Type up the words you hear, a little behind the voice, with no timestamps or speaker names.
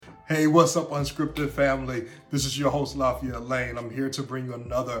Hey, what's up, Unscripted family? This is your host, Lafayette Lane. I'm here to bring you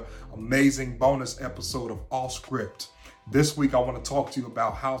another amazing bonus episode of Off Script. This week, I want to talk to you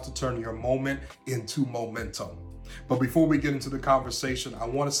about how to turn your moment into momentum. But before we get into the conversation, I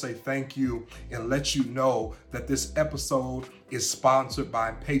want to say thank you and let you know that this episode is sponsored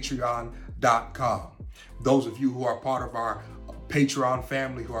by Patreon.com. Those of you who are part of our Patreon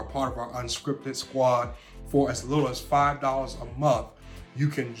family, who are part of our Unscripted squad, for as little as $5 a month, you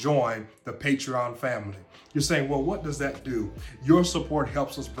can join the Patreon family. You're saying, well, what does that do? Your support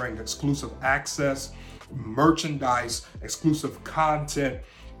helps us bring exclusive access, merchandise, exclusive content,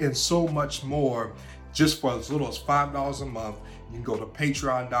 and so much more. Just for as little as $5 a month, you can go to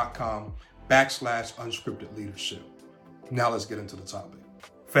patreon.com/unscripted leadership. Now let's get into the topic.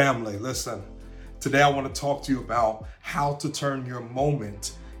 Family, listen, today I want to talk to you about how to turn your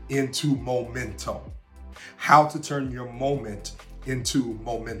moment into momentum. How to turn your moment into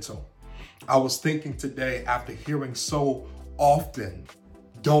momentum. I was thinking today, after hearing so often,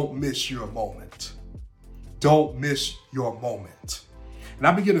 don't miss your moment. Don't miss your moment. And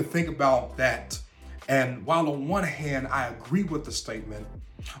I began to think about that. And while on one hand, I agree with the statement,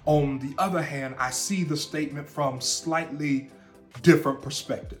 on the other hand, I see the statement from slightly different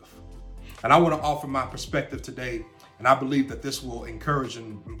perspective. And I want to offer my perspective today. And I believe that this will encourage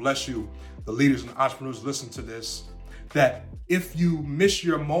and bless you, the leaders and entrepreneurs listen to this, that if you miss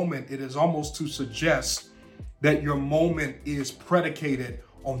your moment, it is almost to suggest that your moment is predicated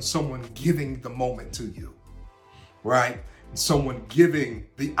on someone giving the moment to you, right? Someone giving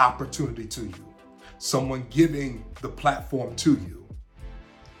the opportunity to you, someone giving the platform to you.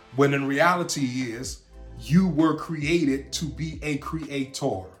 When in reality is, you were created to be a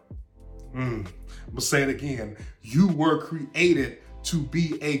creator. I'm gonna say it again. You were created to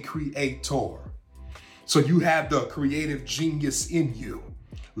be a creator. So you have the creative genius in you,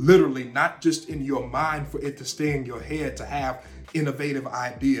 literally not just in your mind for it to stay in your head, to have innovative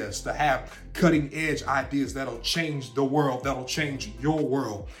ideas, to have cutting edge ideas that'll change the world, that'll change your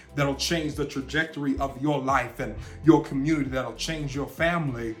world, that'll change the trajectory of your life and your community, that'll change your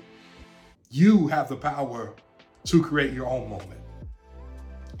family. You have the power to create your own moment.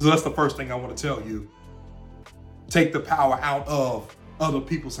 So that's the first thing I want to tell you. Take the power out of other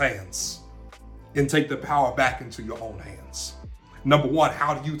people's hands and take the power back into your own hands. Number one,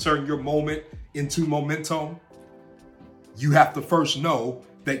 how do you turn your moment into momentum? You have to first know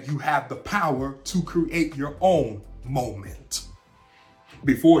that you have the power to create your own moment.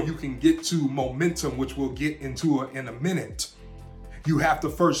 Before you can get to momentum, which we'll get into in a minute, you have to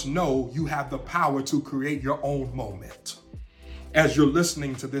first know you have the power to create your own moment. As you're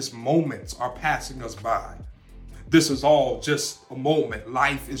listening to this, moments are passing us by. This is all just a moment.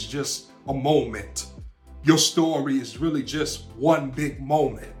 Life is just a moment. Your story is really just one big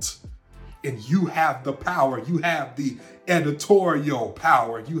moment. And you have the power. You have the editorial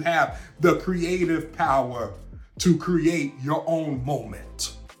power. You have the creative power to create your own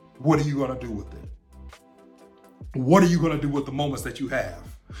moment. What are you going to do with it? What are you going to do with the moments that you have?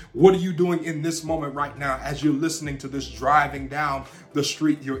 What are you doing in this moment right now as you're listening to this, driving down the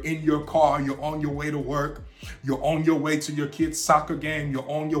street? You're in your car, you're on your way to work, you're on your way to your kid's soccer game, you're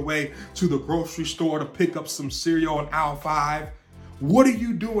on your way to the grocery store to pick up some cereal on aisle 5. What are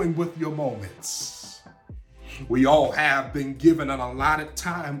you doing with your moments? We all have been given an allotted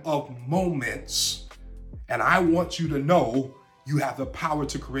time of moments, and I want you to know you have the power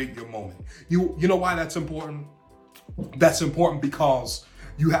to create your moment. You know why that's important? That's important because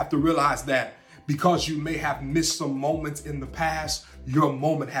you have to realize that because you may have missed some moments in the past, your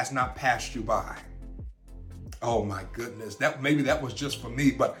moment has not passed you by. Oh my goodness, maybe that was just for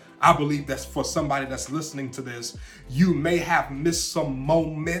me, but I believe that's for somebody that's listening to this. You may have missed some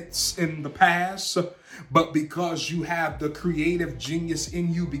moments in the past, but because you have the creative genius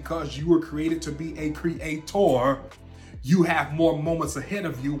in you, because you were created to be a creator, you have more moments ahead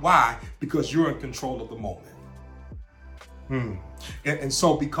of you. Why? Because you're in control of the moment. And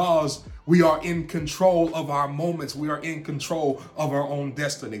so because we are in control of our moments, we are in control of our own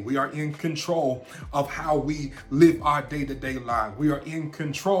destiny. We are in control of how we live our day-to-day life. We are in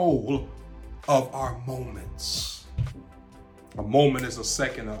control of our moments. A moment is a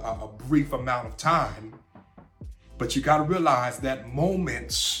second, a brief amount of time. But you got to realize that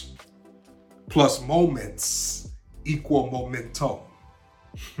moments plus moments equal momentum.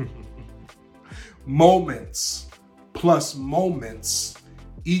 Moments plus moments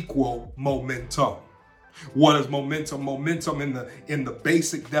equal momentum. What is momentum? Momentum in the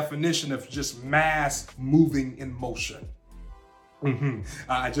basic definition of just mass moving in motion.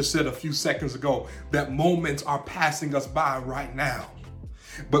 I just said a few seconds ago that moments are passing us by right now.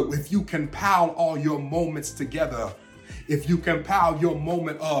 But if you compile all your moments together, if you compile your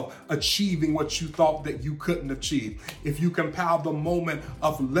moment of achieving what you thought that you couldn't achieve, if you compile the moment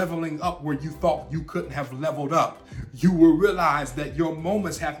of leveling up where you thought you couldn't have leveled up, you will realize that your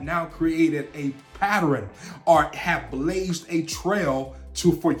moments have now created a pattern or have blazed a trail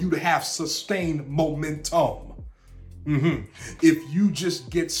for you to have sustained momentum. If you just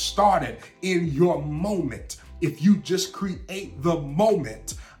get started in your moment, if you just create the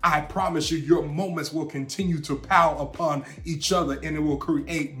moment, I promise you, your moments will continue to pile upon each other and it will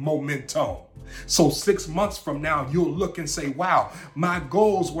create momentum. So 6 months from now, you'll look and say, wow, my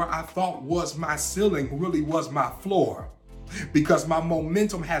goals where I thought was my ceiling really was my floor. Because my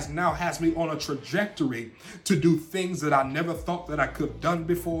momentum has me on a trajectory to do things that I never thought that I could have done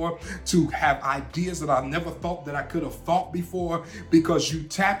before, to have ideas that I never thought that I could have thought before, because you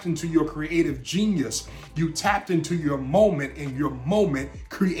tapped into your creative genius, you tapped into your moment, and your moment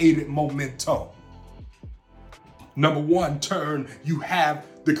created momentum. Number one, you have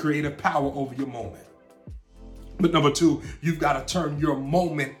the creative power over your moment. But number two, you've got to turn your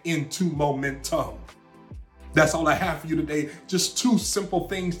moment into momentum. That's all I have for you today. Just 2 simple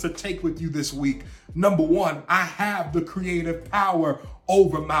things to take with you this week. Number one, I have the creative power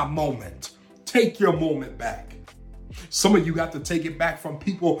over my moment. Take your moment back. Some of you got to take it back from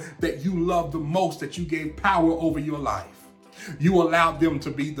people that you love the most, that you gave power over your life. You allowed them to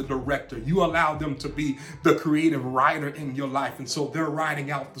be the director. You allowed them to be the creative writer in your life. And so they're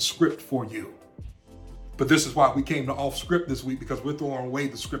writing out the script for you. But this is why we came to Off Script this week, because we're throwing away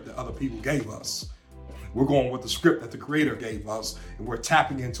the script that other people gave us. We're going with the script that the Creator gave us, and we're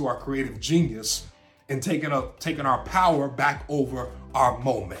tapping into our creative genius and taking our power back over our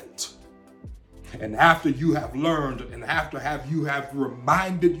moment. And after you have learned, and after you have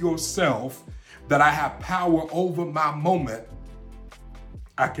reminded yourself that I have power over my moment,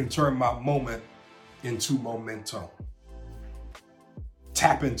 I can turn my moment into momentum.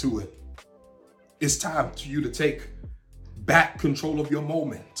 Tap into it. It's time for you to take back control of your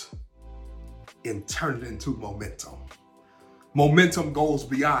moment and turn it into momentum. Momentum goes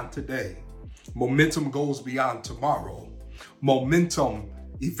beyond today. Momentum goes beyond tomorrow. Momentum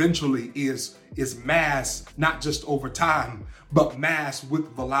eventually is mass, not just over time, but mass with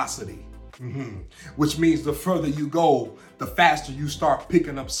velocity. Which means the further you go, the faster you start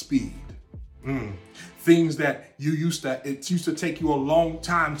picking up speed. Things that it used to take you a long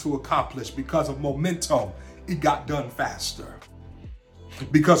time to accomplish, because of momentum, it got done faster.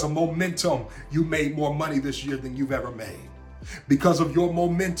 Because of momentum, you made more money this year than you've ever made. Because of your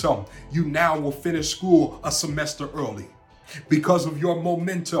momentum, you now will finish school a semester early. Because of your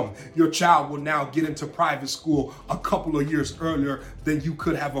momentum, your child will now get into private school a couple of years earlier than you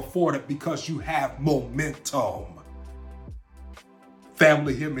could have afforded, because you have momentum.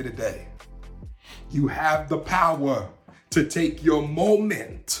 Family, hear me today. You have the power to take your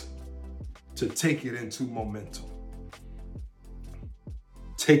moment, to take it into momentum.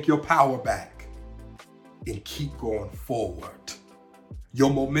 Take your power back and keep going forward. Your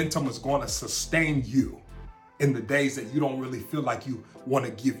momentum is going to sustain you in the days that you don't really feel like you want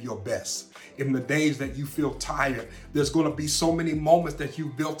to give your best. In the days that you feel tired, there's going to be so many moments that you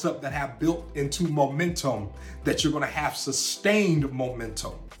built up that have built into momentum, that you're going to have sustained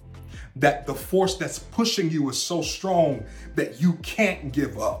momentum. That the force that's pushing you is so strong that you can't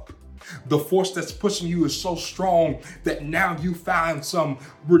give up. The force that's pushing you is so strong that now you find some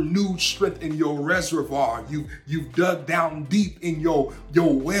renewed strength in your reservoir. You've dug down deep in your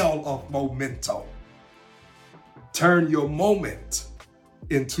well of momentum. Turn your moment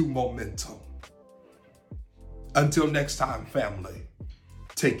into momentum. Until next time, family,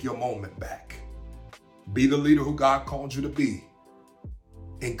 take your moment back. Be the leader who God called you to be,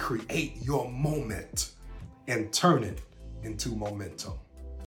 and create your moment and turn it into momentum.